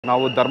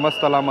ನಾವು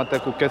ಧರ್ಮಸ್ಥಳ ಮತ್ತು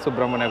ಕುಕ್ಕೆ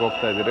ಸುಬ್ರಹ್ಮಣ್ಯಗೆ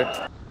ಹೋಗ್ತಾ ಇದ್ದೀರಿ.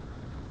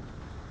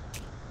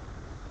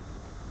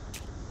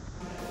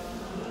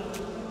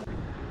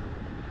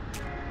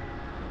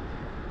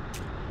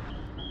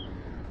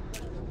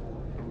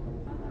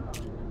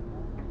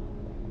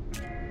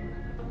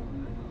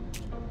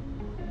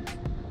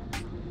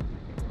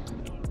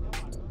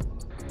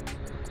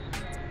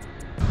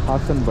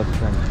 Haasan bus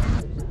stand.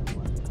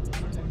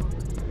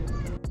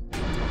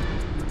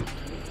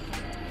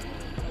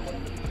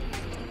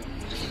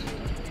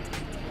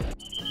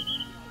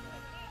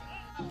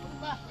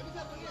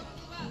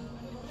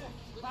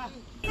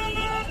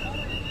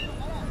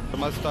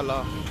 ಧರ್ಮಸ್ಥಳ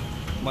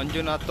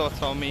ಮಂಜುನಾಥ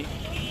ಸ್ವಾಮಿ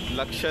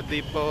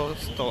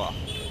ಲಕ್ಷದೀಪೋತ್ಸವ.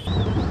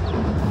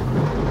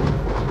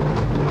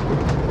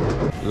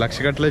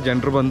 ಲಕ್ಷಗಟ್ಟಲೆ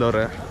ಜನರು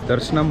ಬಂದವ್ರೆ.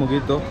 ದರ್ಶನ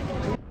ಮುಗೀತು.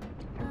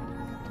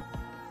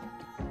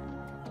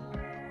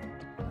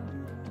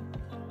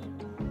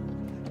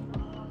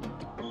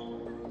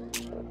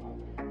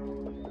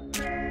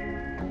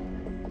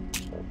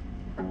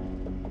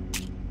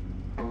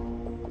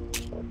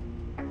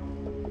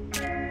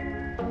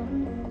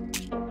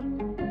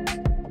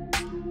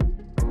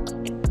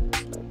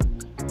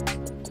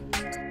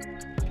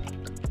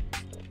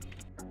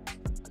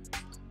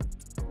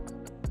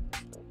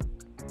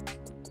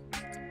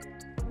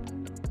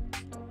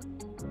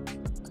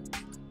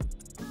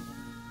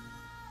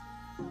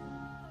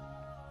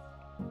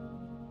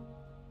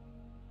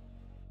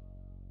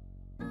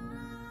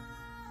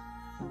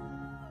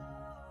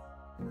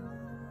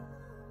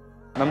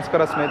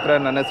 ನಮಸ್ಕಾರ ಸ್ನೇಹಿತರೆ,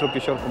 ನನ್ನ ಹೆಸರು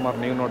ಕಿಶೋರ್ ಕುಮಾರ್.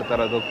 ನೀವು ನೋಡ್ತಾ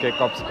ಇರೋದು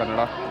Kcops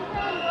ಕನ್ನಡ.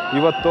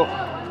 ಇವತ್ತು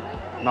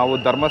ನಾವು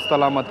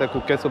ಧರ್ಮಸ್ಥಳ ಮತ್ತು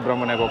ಕುಕ್ಕೆ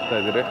ಸುಬ್ರಹ್ಮಣ್ಯಗೆ ಹೋಗ್ತಾ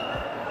ಇದ್ದೀರಿ.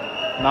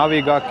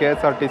 ನಾವೀಗ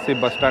KSRTC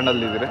ಬಸ್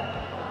ಸ್ಟ್ಯಾಂಡಲ್ಲಿದ್ದೀರಿ.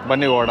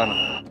 ಬನ್ನಿ ಓಡೋಣ.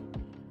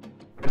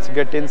 It's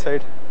get in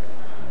side.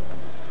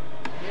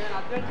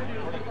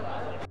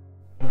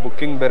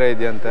 Booking ಬೇರೆ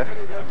ಇದೆಯಂತೆ,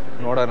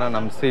 ನೋಡೋಣ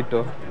ನಮ್ಮ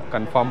ಸೀಟು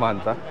ಕನ್ಫರ್ಮಾ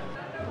ಅಂತ.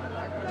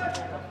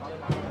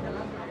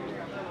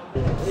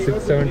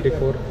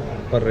 674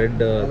 per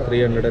head,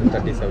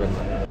 337.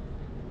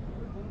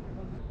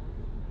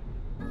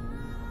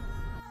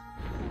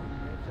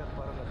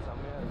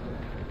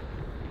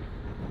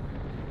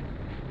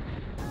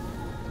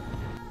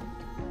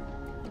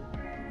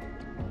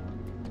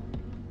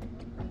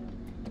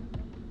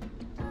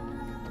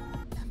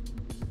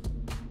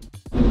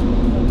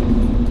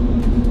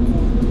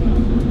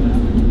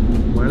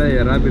 ಮಳೆ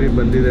ಯರಾಬಿರಿ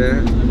ಬಂದಿದೆ,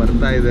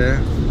 ಬರ್ತಾ ಇದೆ.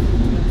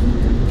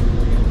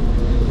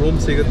 ರೂಮ್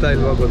ಸಿಗುತ್ತಾ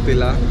ಇಲ್ವಾ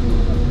ಗೊತ್ತಿಲ್ಲ.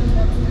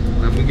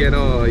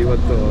 ನಮಗೇನೋ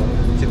ಇವತ್ತು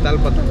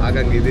ಚಿತ್ತಾಲ್ಪತ್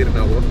ಆಗಂಗಿದ್ದೀರಿ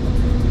ನಾವು.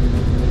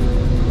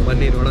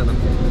 ಬನ್ನಿ ನೋಡೋಣ,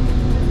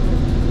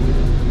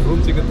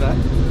 ರೂಮ್ ಸಿಗುತ್ತಾ,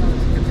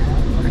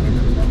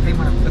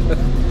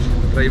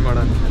 ಟ್ರೈ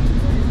ಮಾಡೋಣ.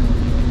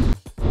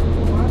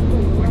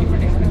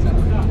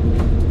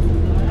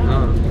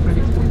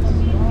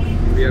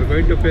 We are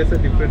going to face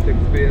a different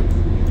experience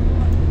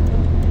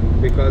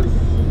because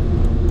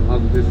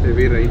of this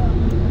heavy rain.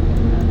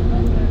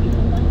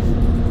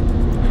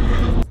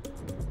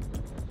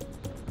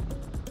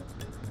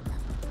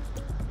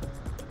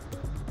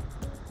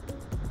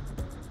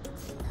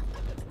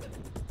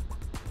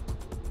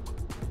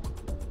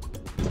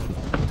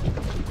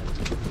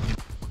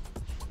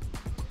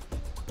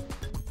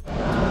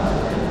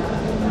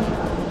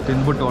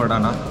 ತಿಂದ್ಬಿಟ್ಟು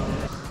ಹೊರಡೋಣ.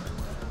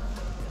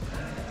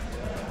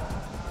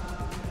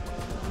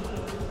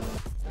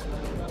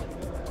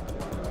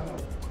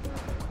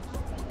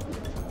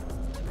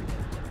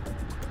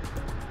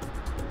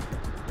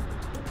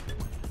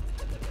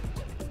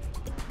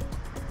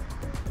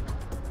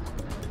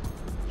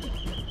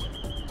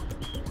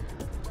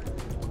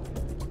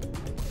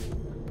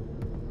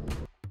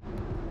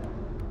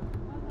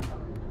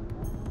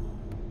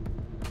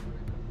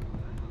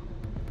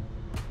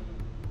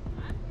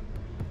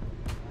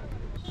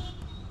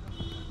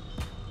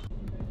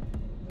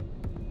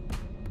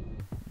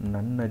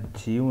 ನನ್ನ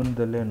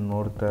ಜೀವನದಲ್ಲೇ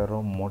ನೋಡ್ತಾ ಇರೋ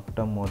ಮೊಟ್ಟ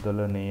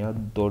ಮೊದಲನೆಯ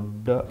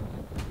ದೊಡ್ಡ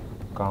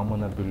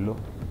ಕಾಮನಬಿಲ್ಲು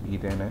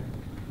ಇದೇನೆ.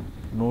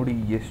 ನೋಡಿ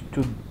ಎಷ್ಟು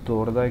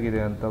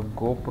ದೊಡ್ಡದಾಗಿದೆ ಅಂತ.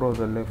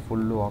 ಗೋಪ್ರೋದಲ್ಲೇ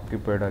ಫುಲ್ಲು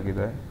ಆಕ್ಯುಪೈಡ್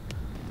ಆಗಿದೆ.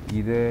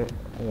 ಇದೇ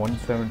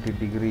 170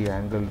 ಡಿಗ್ರಿ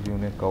ಆ್ಯಂಗಲ್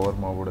ವ್ಯೂನೇ ಕವರ್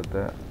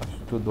ಮಾಡಿಬಿಡುತ್ತೆ,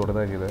 ಅಷ್ಟು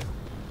ದೊಡ್ಡದಾಗಿದೆ.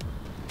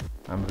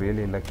 I am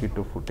really lucky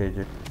to footage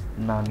it.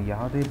 ನಾನು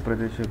ಯಾವುದೇ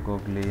ಪ್ರದೇಶಕ್ಕೆ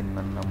ಹೋಗಲಿ,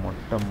 ನನ್ನ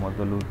ಮೊಟ್ಟ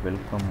ಮೊದಲು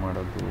ವೆಲ್ಕಮ್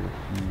ಮಾಡೋದು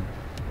ಈ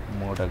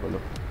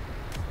ಮೋಡಗಳು.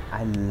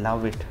 I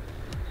love it.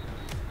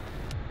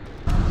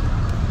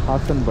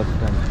 Haasan bus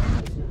stand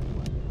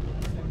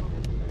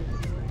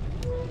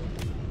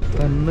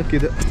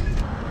ತನ್ನಕ್ಕಿದೆ.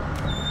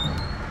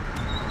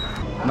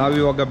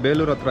 ನಾವಿವಾಗ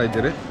ಬೇಲೂರು ಹತ್ರ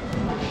ಇದ್ದೀರಿ.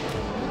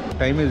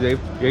 Time is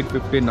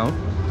 8:15 now.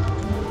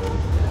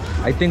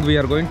 I think we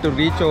are going to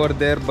reach over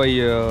there by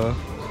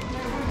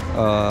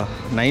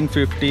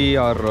 9:50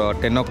 or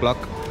 10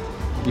 o'clock.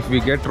 If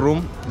we get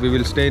room, we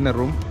will stay in a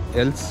room.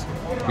 Else,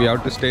 we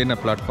have to stay in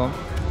a platform.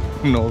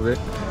 No way.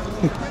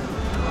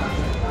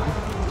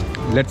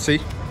 Let's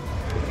see.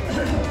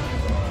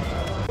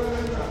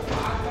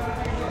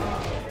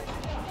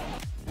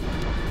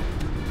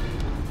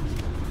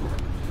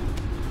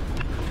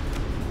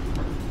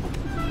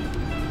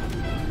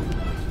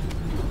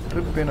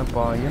 Trip ಏನಪ್ಪ,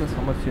 ಏನು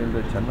ಸಮಸ್ಯೆ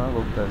ಇಲ್ಲದೆ ಚೆನ್ನಾಗಿ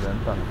ಹೋಗ್ತಾ ಇದೆ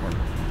ಅಂತ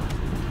ಅಂದ್ಕೊಂಡು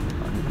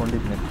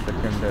ಅಂದ್ಕೊಂಡಿದ್ದು next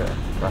second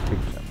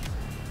traffic jam.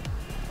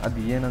 ಅದು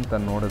ಏನಂತ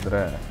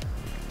ನೋಡಿದ್ರೆ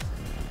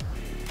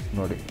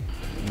ನೋಡಿ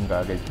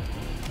ಹಿಂಗಾಗೈತೆ.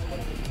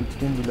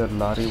 16 ವೀಲರ್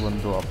ಲಾರಿ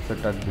ಒಂದು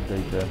ಅಪ್ಸೆಟ್ ಆಗಿ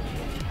ಬಿದ್ದೈತೆ.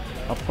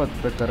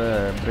 ಹತ್ಬೇಕಾದ್ರೆ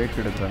ಬ್ರೇಕ್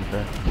ಹಿಡಿದ್ರಂತೆ,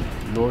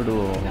 ಲೋಡು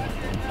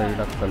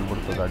ಸೈಡಾಗಿ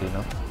ತಳ್ಬಿಡ್ತು ಗಾಡಿನ.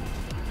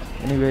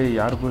 ಎನಿವೇ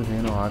ಯಾರಿಗೂ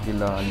ಏನೂ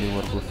ಆಗಿಲ್ಲ,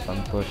 ಅಲ್ಲಿವರೆಗೂ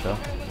ಸಂತೋಷ.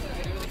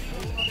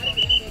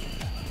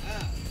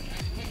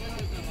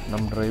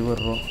 ನಮ್ಮ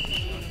ಡ್ರೈವರು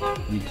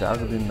ಈ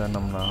ಜಾಗದಿಂದ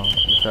ನಮ್ಮನ್ನ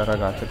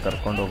ಹುಷಾರಾಗಿ ಆಚೆ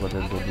ಕರ್ಕೊಂಡು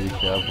ಹೋಗೋದೇ ದೊಡ್ಡ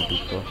ವಿಷಯ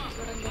ಆಗ್ಬಿಟ್ಟಿತ್ತು.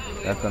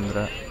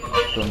 ಯಾಕಂದರೆ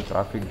ಅಷ್ಟೊಂದು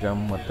ಟ್ರಾಫಿಕ್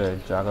ಜಾಮ್ ಮತ್ತು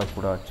ಜಾಗ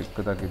ಕೂಡ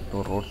ಚಿಕ್ಕದಾಗಿತ್ತು.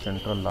 ರೋಡ್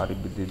ಸೆಂಟ್ರಲ್ಲಿ ಲಾರಿ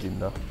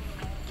ಬಿದ್ದಿದ್ದರಿಂದ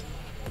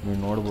ನೀವು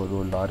ನೋಡ್ಬೋದು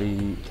ಲಾರಿ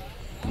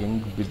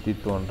ಹೆಂಗೆ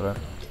ಬಿದ್ದಿತ್ತು ಅಂದರೆ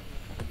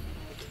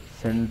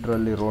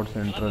ಸೆಂಟ್ರಲ್ಲಿ, ರೋಡ್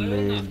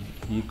ಸೆಂಟ್ರಲ್ಲಿ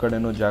ಈ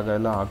ಕಡೆನೂ ಜಾಗ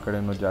ಇಲ್ಲ, ಆ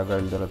ಕಡೆನೂ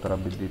ಜಾಗ ಇಲ್ದಿರೋ ಥರ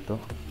ಬಿದ್ದಿತ್ತು.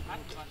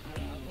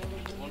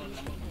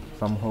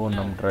 ಸಂಭವ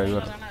ನಮ್ಮ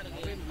ಡ್ರೈವರ್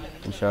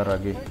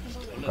ಹುಷಾರಾಗಿ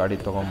ಗಾಡಿ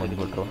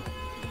ತೊಗೊಂಬಂದ್ಬಿಟ್ರು.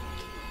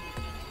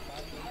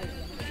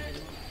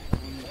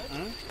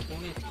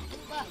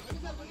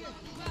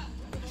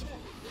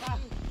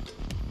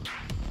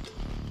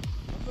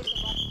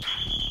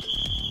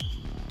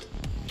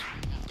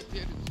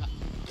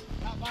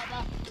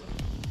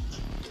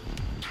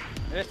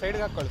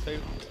 ಸೈಡ್ಗೆ ಹಾಕೊಳ್ಳಿ,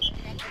 ಸೈಡ್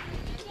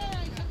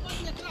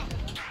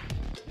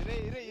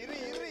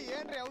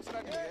ಏನ್ರಿ ಅವಸರ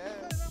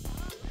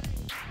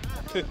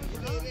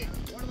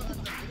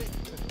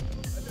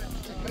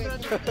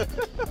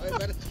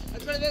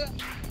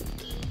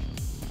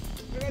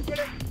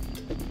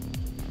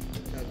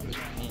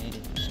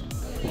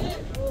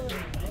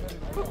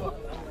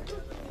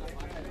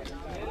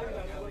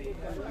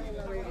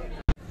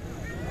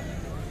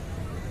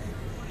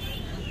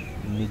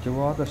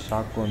ನಿಜವಾದ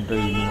ಶಾಕು ಅಂದರೆ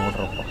ಇಲ್ಲಿ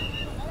ನೋಡ್ರಪ್ಪ,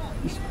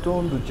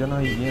 ಇಷ್ಟೊಂದು ಜನ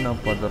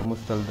ಏನಪ್ಪ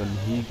ಧರ್ಮಸ್ಥಳದಲ್ಲಿ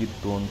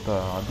ಹೀಗಿತ್ತು ಅಂತ.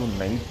 ಅದು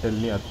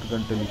ನೈಟಲ್ಲಿ 10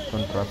 ಗಂಟೆಲಿ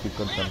ಇಷ್ಟೊಂದು ಟ್ರಾಫಿಕ್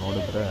ಅಂತ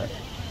ನೋಡಿದ್ರೆ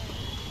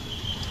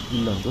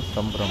ಇಲ್ಲೊಂದು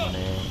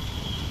ಸಂಭ್ರಮನೆ.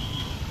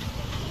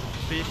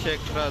 ಶ್ರೀ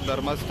ಕ್ಷೇತ್ರ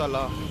ಧರ್ಮಸ್ಥಳ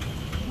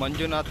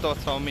ಮಂಜುನಾಥ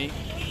ಸ್ವಾಮಿ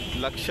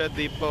ಲಕ್ಷ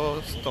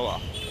ದೀಪೋತ್ಸವ.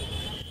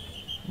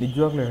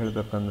 ನಿಜವಾಗ್ಲೂ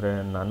ಹೇಳಬೇಕಂದ್ರೆ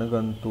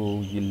ನನಗಂತೂ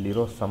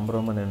ಇಲ್ಲಿರೋ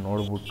ಸಂಭ್ರಮನೆ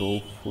ನೋಡ್ಬಿಟ್ಟು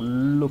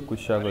ಫುಲ್ಲು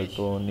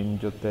ಖುಷಿಯಾಗೋಯ್ತು. ನಿಮ್ಮ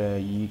ಜೊತೆ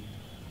ಈ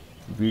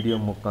ವಿಡಿಯೋ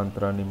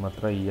ಮುಖಾಂತರ ನಿಮ್ಮ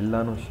ಹತ್ರ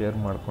ಎಲ್ಲನೂ ಶೇರ್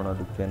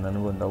ಮಾಡ್ಕೊಳೋದಕ್ಕೆ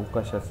ನನಗೊಂದು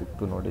ಅವಕಾಶ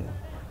ಸಿಕ್ತು ನೋಡಿ.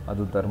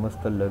 ಅದು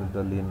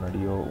ಧರ್ಮಸ್ಥಳದಲ್ಲಿ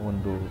ನಡೆಯೋ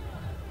ಒಂದು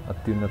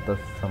ಅತ್ಯುನ್ನತ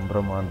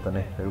ಸಂಭ್ರಮ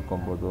ಅಂತಲೇ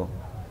ಹೇಳ್ಕೊಬೋದು.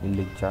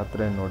 ಇಲ್ಲಿ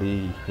ಜಾತ್ರೆ ನೋಡಿ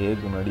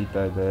ಹೇಗೆ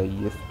ನಡೀತಾ ಇದೆ,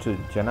 ಎಷ್ಟು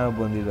ಜನ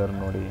ಬಂದಿದ್ದಾರೆ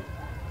ನೋಡಿ.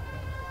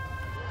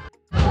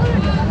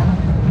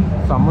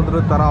 ಸಮುದ್ರ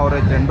ಥರ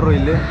ಅವರೇ ಜನರು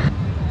ಇಲ್ಲಿ.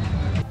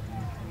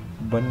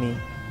 ಬನ್ನಿ,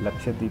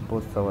 ಲಕ್ಷ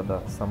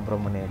ದೀಪೋತ್ಸವದ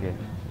ಸಂಭ್ರಮಣೆಗೆ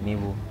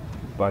ನೀವು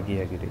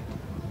ಭಾಗಿಯಾಗಿರಿ.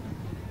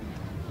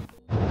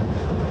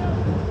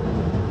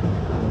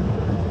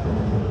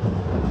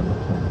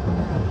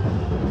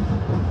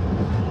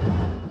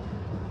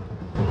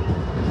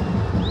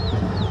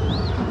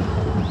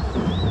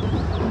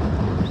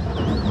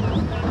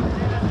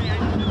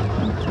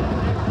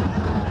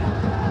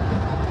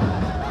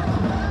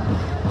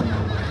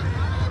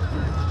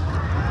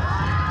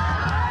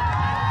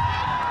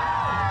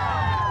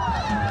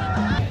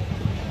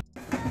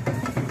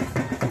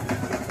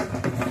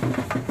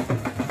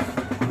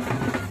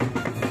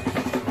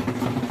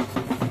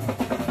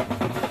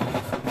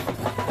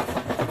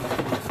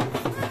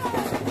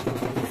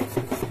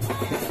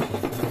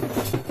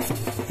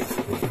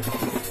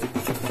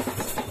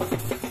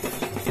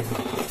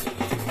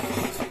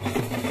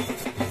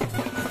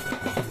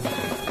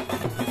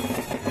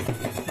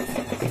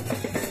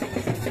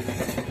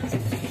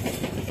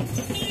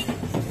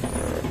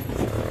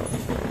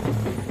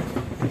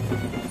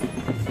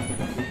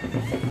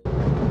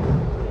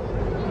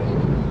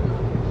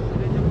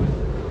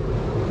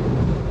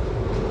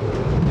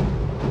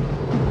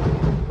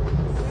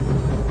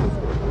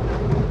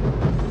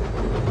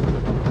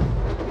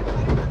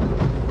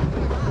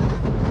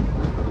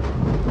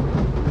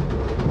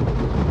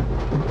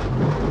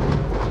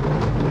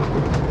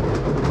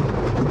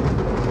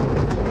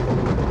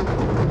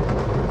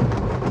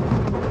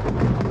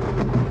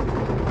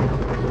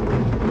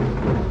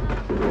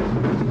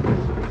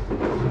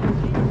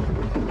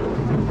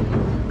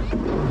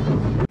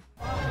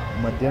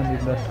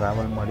 ಮಧ್ಯಾಹ್ನದಿಂದ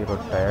ಟ್ರಾವೆಲ್ ಮಾಡಿರೋ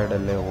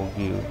ಟಯರ್ಡಲ್ಲೇ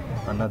ಹೋಗಿ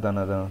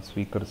ಅನ್ನದಾನದ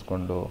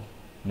ಸ್ವೀಕರಿಸ್ಕೊಂಡು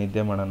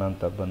ನಿದ್ದೆ ಮಾಡೋಣ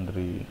ಅಂತ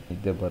ಬಂದ್ರಿ,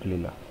 ನಿದ್ದೆ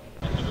ಬರಲಿಲ್ಲ.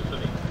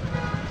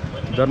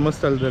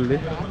 ಧರ್ಮಸ್ಥಳದಲ್ಲಿ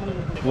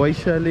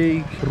ವೈಶಾಲಿ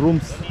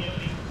ರೂಮ್ಸ್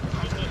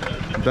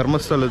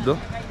ಧರ್ಮಸ್ಥಳದ್ದು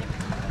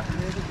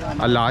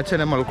ಅಲ್ಲಿ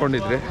ಆಚೆನೆ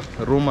ಮಲ್ಕೊಂಡಿದ್ರಿ.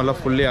 ರೂಮೆಲ್ಲ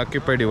ಫುಲ್ಲಿ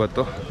ಆಕ್ಯುಪೈಡ್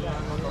ಇವತ್ತು.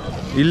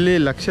 ಇಲ್ಲಿ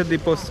ಲಕ್ಷ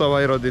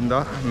ದೀಪೋತ್ಸವ ಇರೋದ್ರಿಂದ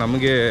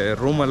ನಮಗೆ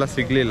ರೂಮೆಲ್ಲ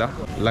ಸಿಗಲಿಲ್ಲ.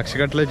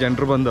 ಲಕ್ಷಗಟ್ಟಲೆ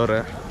ಜನರು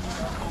ಬಂದವ್ರೆ,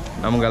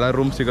 ನಮಗೆಲ್ಲ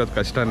ರೂಮ್ ಸಿಗೋದು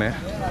ಕಷ್ಟನೇ.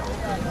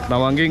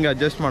 ನಾವು ಹಂಗೆ ಹಿಂಗೆ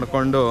ಅಡ್ಜಸ್ಟ್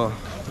ಮಾಡಿಕೊಂಡು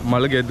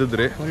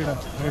ಮಲಗೆದ್ದಿದ್ರಿ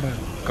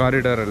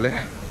ಕಾರಿಡಾರಲ್ಲಿ.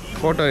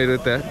 ಫೋಟೋ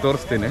ಇರುತ್ತೆ,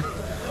 ತೋರಿಸ್ತೀನಿ.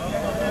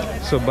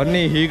 ಸೊ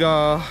ಬನ್ನಿ, ಈಗ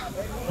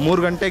 3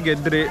 ಗಂಟೆಗೆ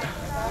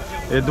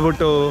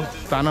ಎದ್ಬಿಟ್ಟು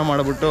ಸ್ನಾನ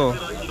ಮಾಡಿಬಿಟ್ಟು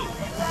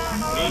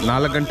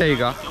 4 ಗಂಟೆ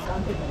ಈಗ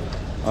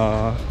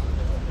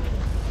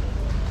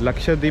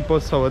ಲಕ್ಷ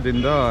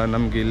ದೀಪೋತ್ಸವದಿಂದ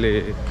ನಮಗೆ ಇಲ್ಲಿ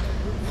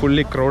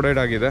ಫುಲ್ಲಿ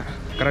ಕ್ರೌಡೆಡ್ ಆಗಿದೆ.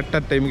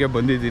 ಕರೆಕ್ಟಾದ ಟೈಮ್ಗೆ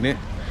ಬಂದಿದ್ದೀನಿ.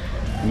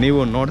 ನೀವು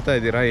ನೋಡ್ತಾ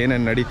ಇದ್ದೀರಾ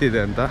ಏನೇನು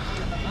ನಡೀತಿದೆ ಅಂತ.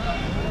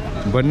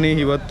 ಬನ್ನಿ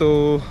ಇವತ್ತು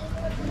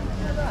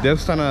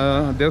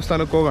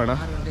ದೇವಸ್ಥಾನಕ್ಕೆ ಹೋಗೋಣ.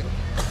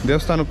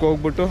 ದೇವಸ್ಥಾನಕ್ಕೆ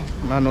ಹೋಗ್ಬಿಟ್ಟು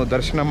ನಾನು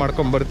ದರ್ಶನ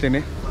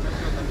ಮಾಡ್ಕೊಂಬರ್ತೀನಿ.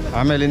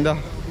 ಆಮೇಲಿಂದ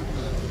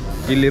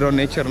ಇಲ್ಲಿರೋ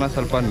ನೇಚರ್ನ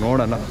ಸ್ವಲ್ಪ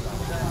ನೋಡೋಣ.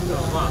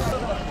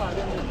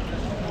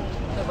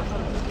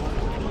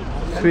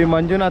 ಶ್ರೀ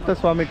ಮಂಜುನಾಥ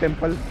ಸ್ವಾಮಿ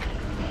temple.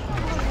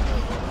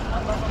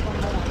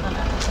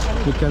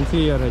 You can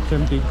see your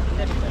HMT.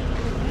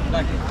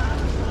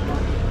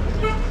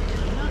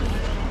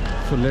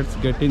 So let's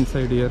get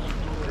inside here.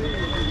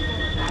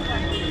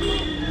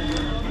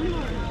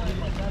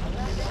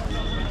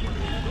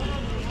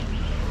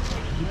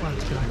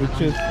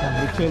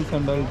 Rituals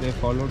and all they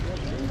followed.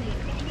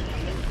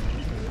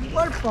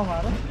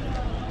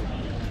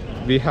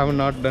 We have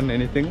not done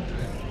anything.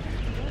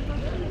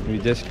 We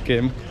just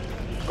came,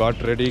 got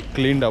ready,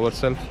 cleaned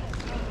ourselves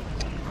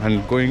and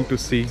going to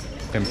see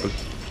temple.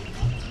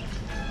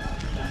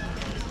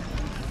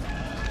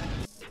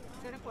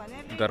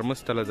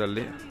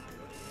 ಧರ್ಮಸ್ಥಳದಲ್ಲಿ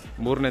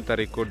 3ನೇ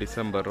ತಾರೀಕು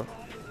ಡಿಸೆಂಬರು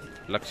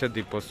ಲಕ್ಷ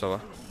ದೀಪೋತ್ಸವ.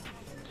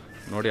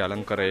 ನೋಡಿ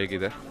ಅಲಂಕಾರ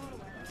ಹೇಗಿದೆ.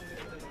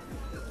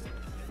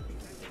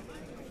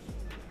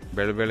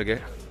 ಬೆಳಗ್ಗೆ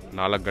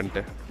 4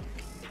 ಗಂಟೆ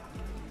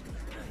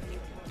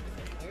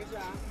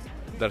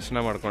ದರ್ಶನ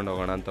ಮಾಡ್ಕೊಂಡು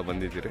ಹೋಗೋಣ ಅಂತ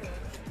ಬಂದಿದ್ದೀರಿ.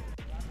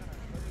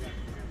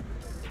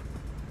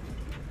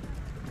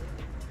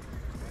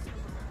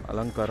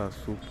 ಅಲಂಕಾರ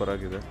ಸೂಪರ್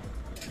ಆಗಿದೆ.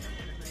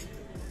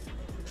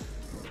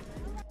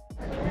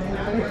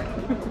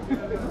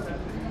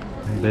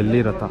 ಬೆಳ್ಳಿ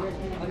ರಥ,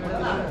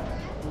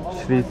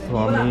 ಶ್ರೀ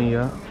ಸ್ವಾಮಿಯ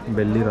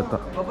ಬೆಳ್ಳಿ ರಥ.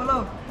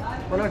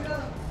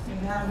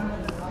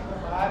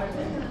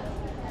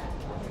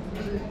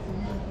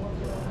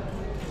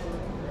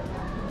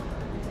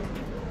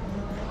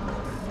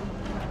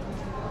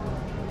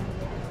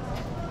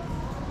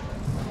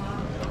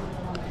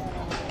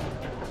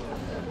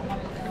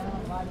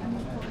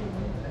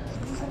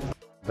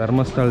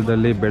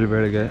 ಧರ್ಮಸ್ಥಳದಲ್ಲಿ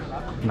ಬೆಳಗ್ಗೆ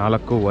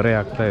 4:15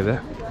 ಆಗ್ತಾ ಇದೆ.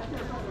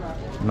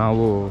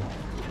 ನಾವು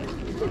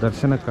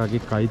ದರ್ಶನಕ್ಕಾಗಿ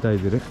ಕಾಯ್ತಾ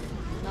ಇದ್ದೀರಿ.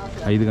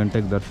 5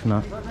 ಗಂಟೆಗೆ ದರ್ಶನ.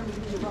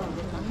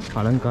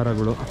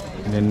 ಅಲಂಕಾರಗಳು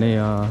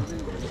ನಿನ್ನೆಯ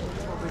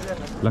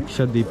lakh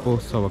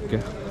ದೀಪೋತ್ಸವಕ್ಕೆ.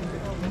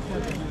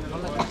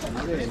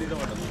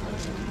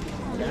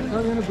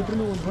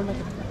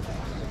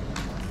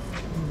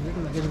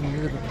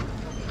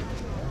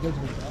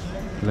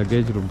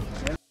 Luggage room.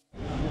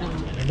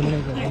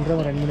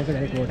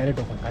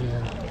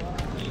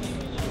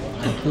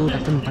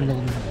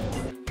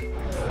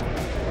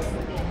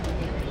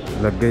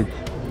 Luggage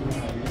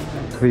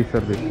free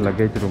service,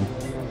 luggage room,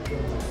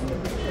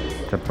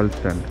 chappal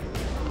stand.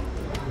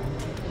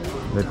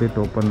 Let it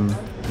open.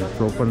 It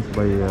opens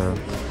by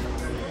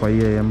 5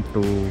 AM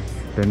to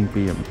 10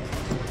 PM.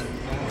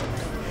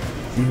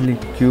 ಇಲ್ಲಿ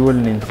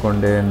ಕ್ಯೂವಲ್ಲಿ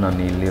ನಿಂತ್ಕೊಂಡೆ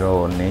ನಾನು ಇಲ್ಲಿರೋ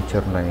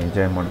ನೇಚರ್ನ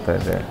ಎಂಜಾಯ್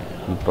ಮಾಡ್ತಾಯಿದ್ದೆ.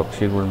 ಈ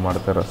ಪಕ್ಷಿಗಳು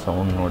ಮಾಡ್ತಾಯಿರೋ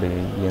ಸೌಂಡ್ ನೋಡಿ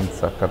ಏನು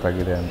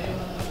ಸಖತ್ತಾಗಿದೆ ಅಂತ.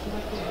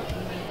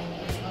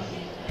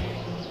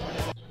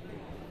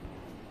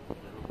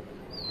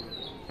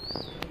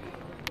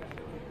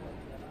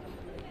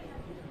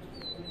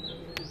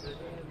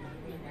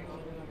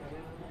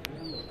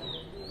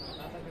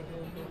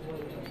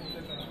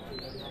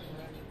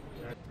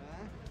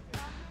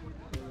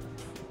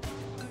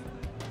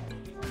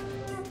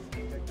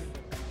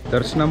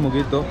 ದರ್ಶನ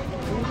ಮುಗೀತು.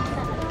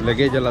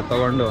 ಲಗೇಜ್ ಎಲ್ಲ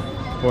ತಗೊಂಡು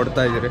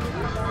ಹೊಡ್ತಾ ಇದ್ದೀರಿ.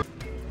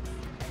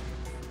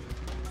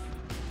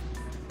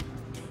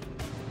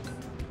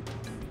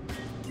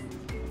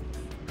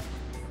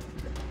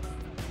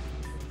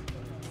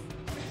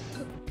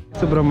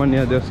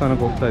 ಸುಬ್ರಹ್ಮಣ್ಯ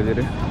ದೇವಸ್ಥಾನಕ್ಕೆ ಹೋಗ್ತಾ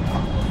ಇದ್ದೀರಿ.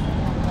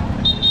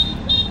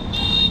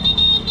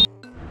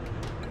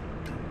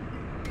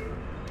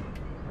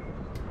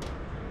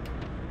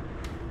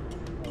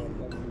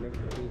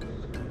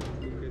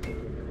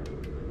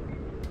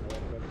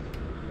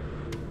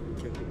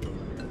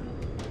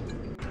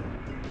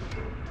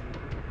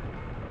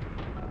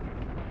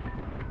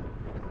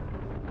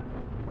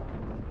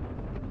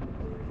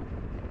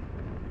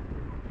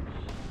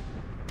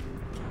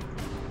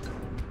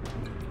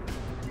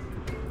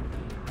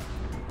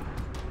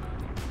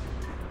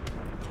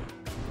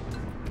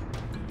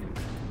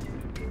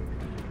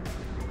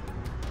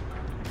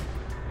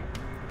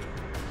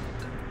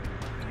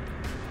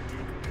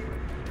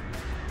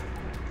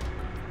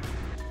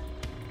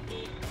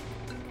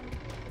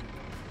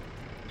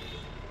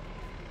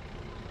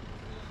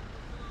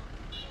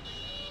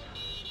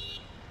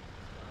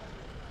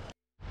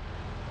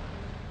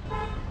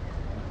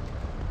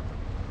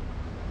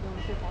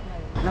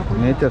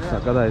 ನೇಚರ್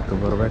ಸಕ್ಕದಾಯಿತು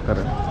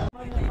ಬರ್ಬೇಕಾದ್ರೆ.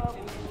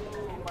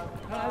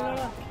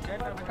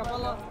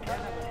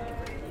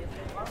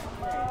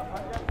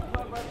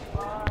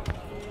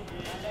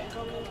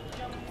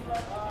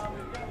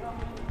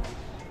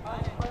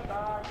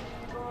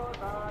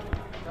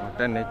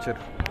 ಮತ್ತೆ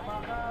ನೇಚರ್.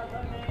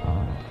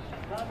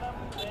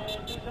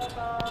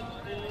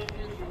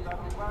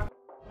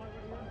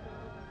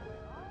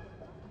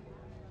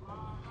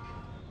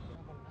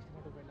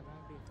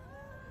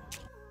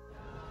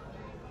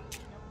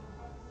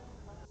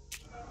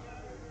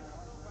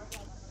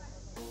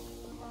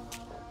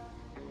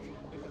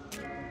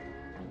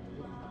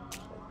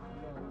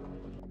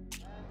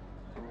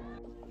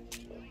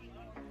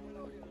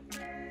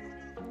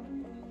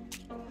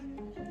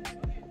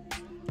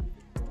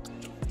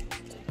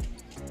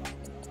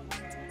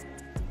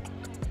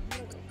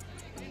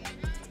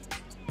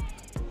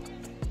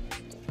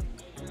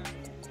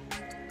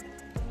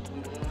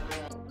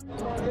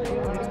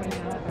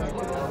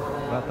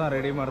 ರಥ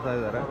ರೆಡಿ ಮಾಡ್ತಾ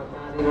ಇದ್ದಾರೆ.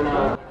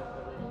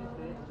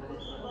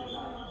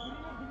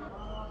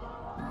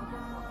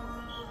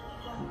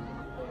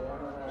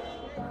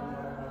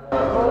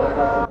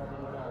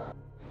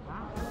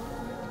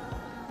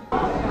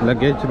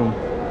 Luggage room.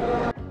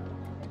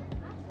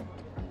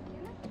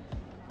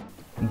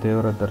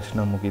 ದೇವರ ದರ್ಶನ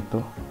ಮುಗೀತು,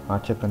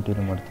 ಆಚೆ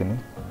ಕಂಟಿನ್ಯೂ ಮಾಡ್ತೀನಿ.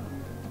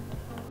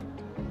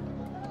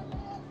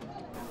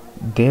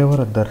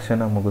 ದೇವರ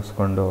ದರ್ಶನ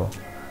ಮುಗಿಸ್ಕೊಂಡು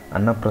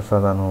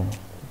ಅನ್ನಪ್ರಸಾದನೂ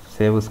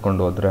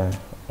ಸೇವಿಸ್ಕೊಂಡು ಹೋದರೆ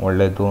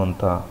ಒಳ್ಳೆಯದು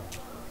ಅಂತ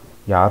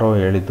ಯಾರೋ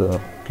ಹೇಳಿದ್ದು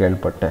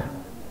ಕೇಳ್ಪಟ್ಟೆ.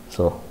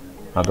 ಸೊ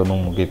ಅದನ್ನು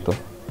ಮುಗೀತು.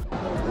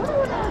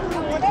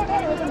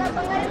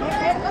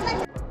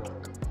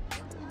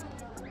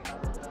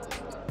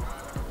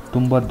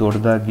 ತುಂಬ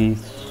ದೊಡ್ಡದಾಗಿ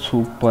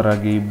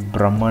ಸೂಪರಾಗಿ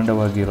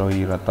ಬ್ರಹ್ಮಾಂಡವಾಗಿರೋ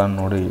ಈ ರಥ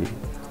ನೋಡಿ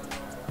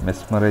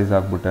ಮೆಸ್ಮರೈಸ್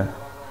ಆಗಿಬಿಟ್ಟೆ.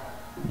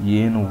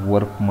 ಏನು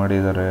ವರ್ಕ್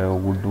ಮಾಡಿದ್ದಾರೆ,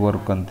 ವುಡ್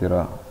ವರ್ಕ್ ಅಂತೀರ,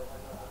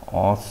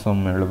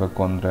 ಆಸಮ್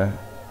ಹೇಳಬೇಕು ಅಂದರೆ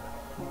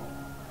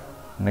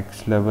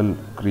ನೆಕ್ಸ್ಟ್ ಲೆವೆಲ್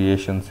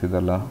ಕ್ರಿಯೇಷನ್ಸ್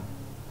ಇದೆಲ್ಲ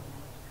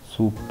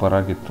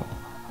ಸೂಪರಾಗಿತ್ತು.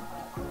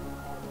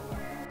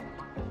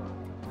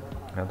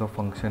 ಯಾವುದೋ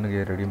ಫಂಕ್ಷನ್ಗೆ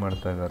ರೆಡಿ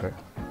ಮಾಡ್ತಾ ಇದ್ದಾರೆ.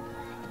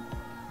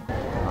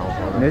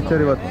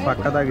 ನೇಚರ್ ಇವತ್ತು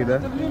ಸಕ್ಕತ್ತಾಗಿದೆ.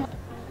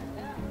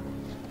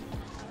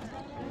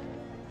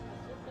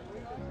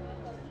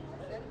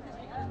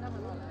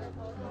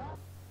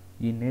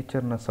 ಈ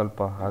ನೇಚರ್ನ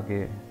ಸ್ವಲ್ಪ ಹಾಗೆ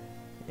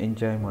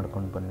ಎಂಜಾಯ್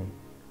ಮಾಡ್ಕೊಂಡು ಬನ್ನಿ.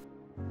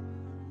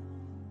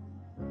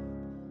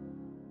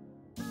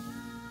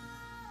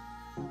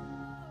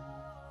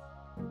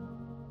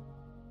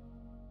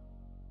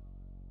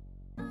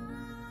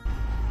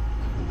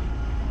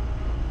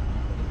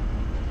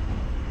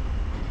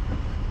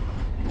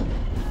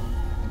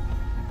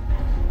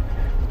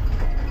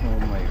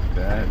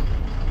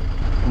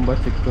 ತುಂಬ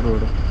ಚಿಕ್ಕ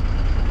ರೋಡು,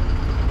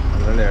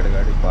 ಅದರಲ್ಲಿ 2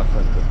 ಗಾಡಿ ಪಾಸ್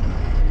ಆಗ್ತದೆ.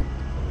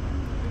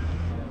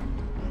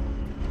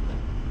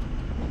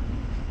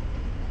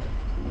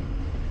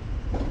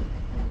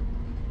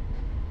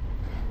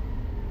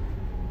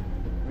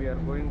 We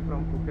are going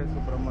from Kukke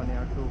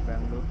Subramanya to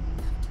Bangalore.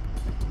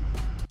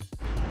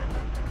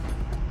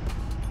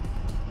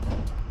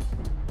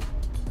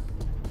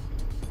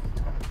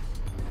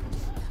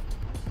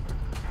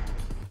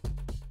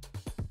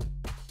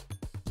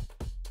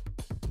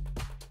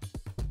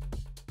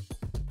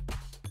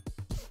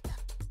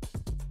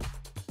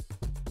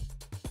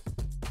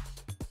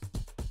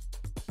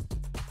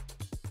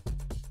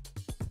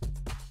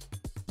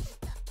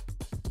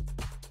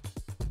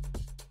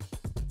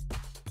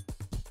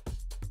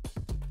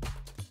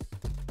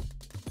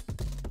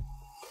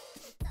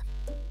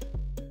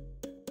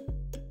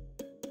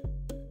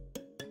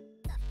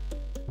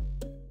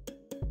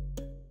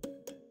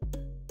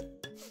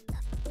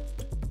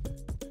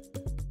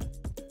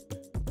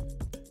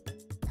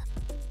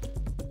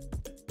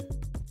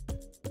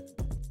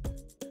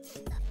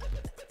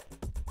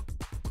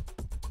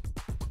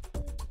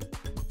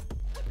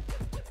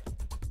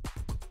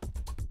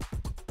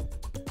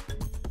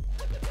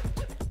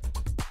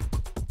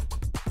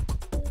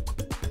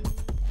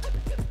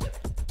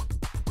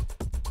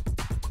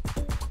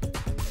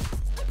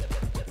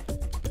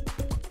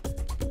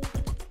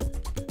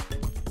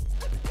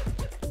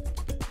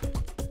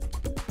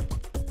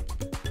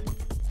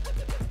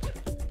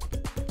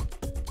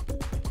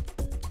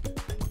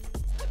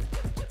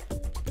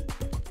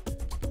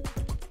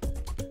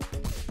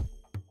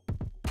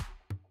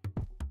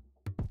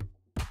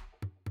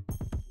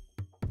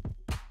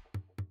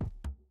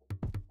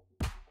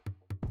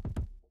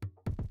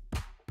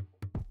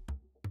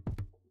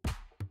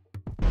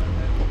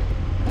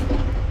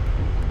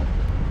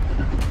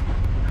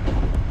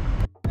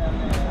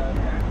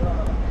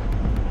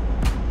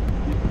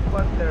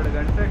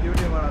 ಗಂಟೆ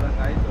ಡ್ಯೂಟಿ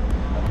ಮಾಡೋದಂಗೆ ಆಯಿತು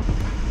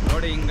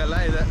ನೋಡಿ. ಹಿಂಗೆಲ್ಲ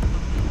ಇದೆ,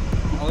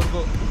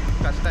 ಅವ್ರಿಗೂ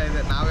ಕಷ್ಟ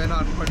ಇದೆ. ನಾವೇನೋ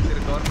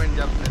ಅನ್ಕೊಳ್ತೀರಿ ಗೌರ್ಮೆಂಟ್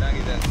ಜಾಬ್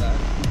ಚೆನ್ನಾಗಿದೆ ಅಂತ,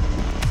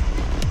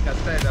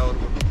 ಕಷ್ಟ ಇದೆ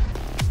ಅವ್ರಿಗೂ.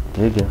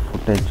 ಹೇಗೆ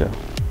ಫುಟೇಜ್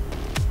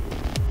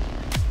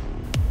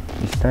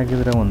ಇಷ್ಟ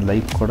ಆಗಿದ್ರೆ ಒಂದು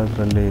ಲೈಕ್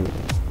ಕೊಡೋದ್ರಲ್ಲಿ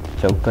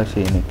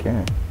ಚೌಕಾಶಿ ಏನಕ್ಕೆ?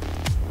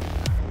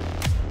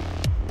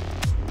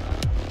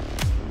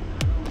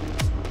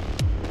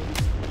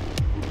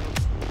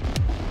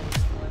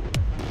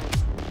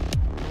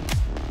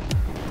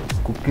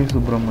 ಕುಕ್ಕೆ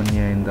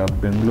ಸುಬ್ರಹ್ಮಣ್ಯದಿಂದ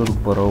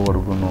ಬೆಂಗಳೂರಿಗೆ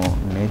ಬರೋವರೆಗೂ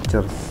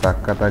ನೇಚರ್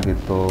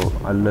ಸಖತ್ತಾಗಿತ್ತು.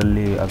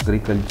 ಅಲ್ಲಲ್ಲಿ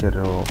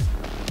ಅಗ್ರಿಕಲ್ಚರು,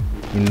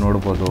 ಇಲ್ಲಿ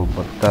ನೋಡ್ಬೋದು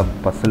ಭತ್ತ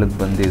ಫಸಲಿಗೆ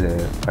ಬಂದಿದೆ,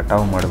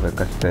 ಕಟಾವು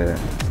ಮಾಡಬೇಕಷ್ಟೇ.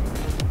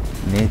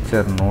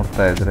 ನೇಚರ್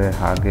ನೋಡ್ತಾ ಇದ್ದರೆ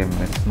ಹಾಗೆ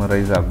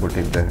ಮೆಸ್ಮರೈಸ್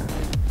ಆಗಿಬಿಟ್ಟಿದ್ದೆ.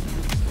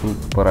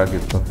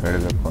 ಸೂಪರಾಗಿತ್ತು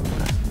ಹೇಳಬೇಕು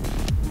ಅಂದರೆ.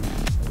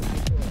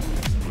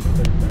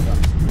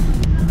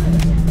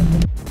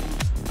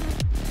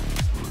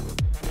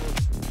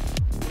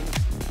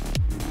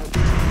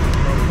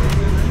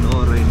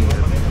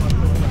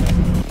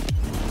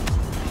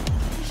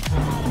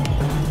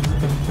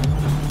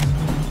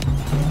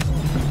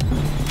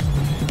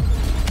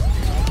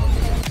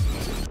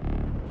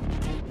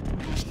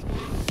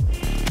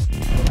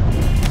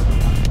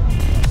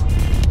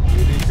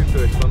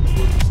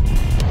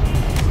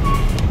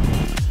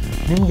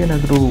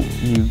 ನಿಮಗೇನಾದರೂ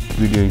ಈ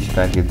ವಿಡಿಯೋ ಇಷ್ಟ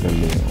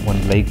ಆಗಿದ್ದಲ್ಲಿ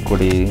ಒಂದು ಲೈಕ್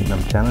ಕೊಡಿ.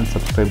 ನಮ್ಮ ಚಾನಲ್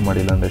ಸಬ್ಸ್ಕ್ರೈಬ್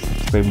ಮಾಡಿಲ್ಲ ಅಂದರೆ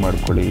ಸಬ್ಸ್ಕ್ರೈಬ್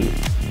ಮಾಡ್ಕೊಳ್ಳಿ.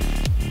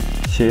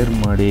 ಶೇರ್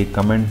ಮಾಡಿ,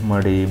 ಕಮೆಂಟ್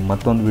ಮಾಡಿ.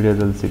 ಮತ್ತೊಂದು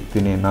ವಿಡಿಯೋದಲ್ಲಿ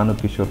ಸಿಗ್ತೀನಿ. ನಾನು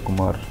ಕಿಶೋರ್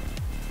ಕುಮಾರ್.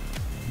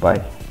 ಬಾಯ್.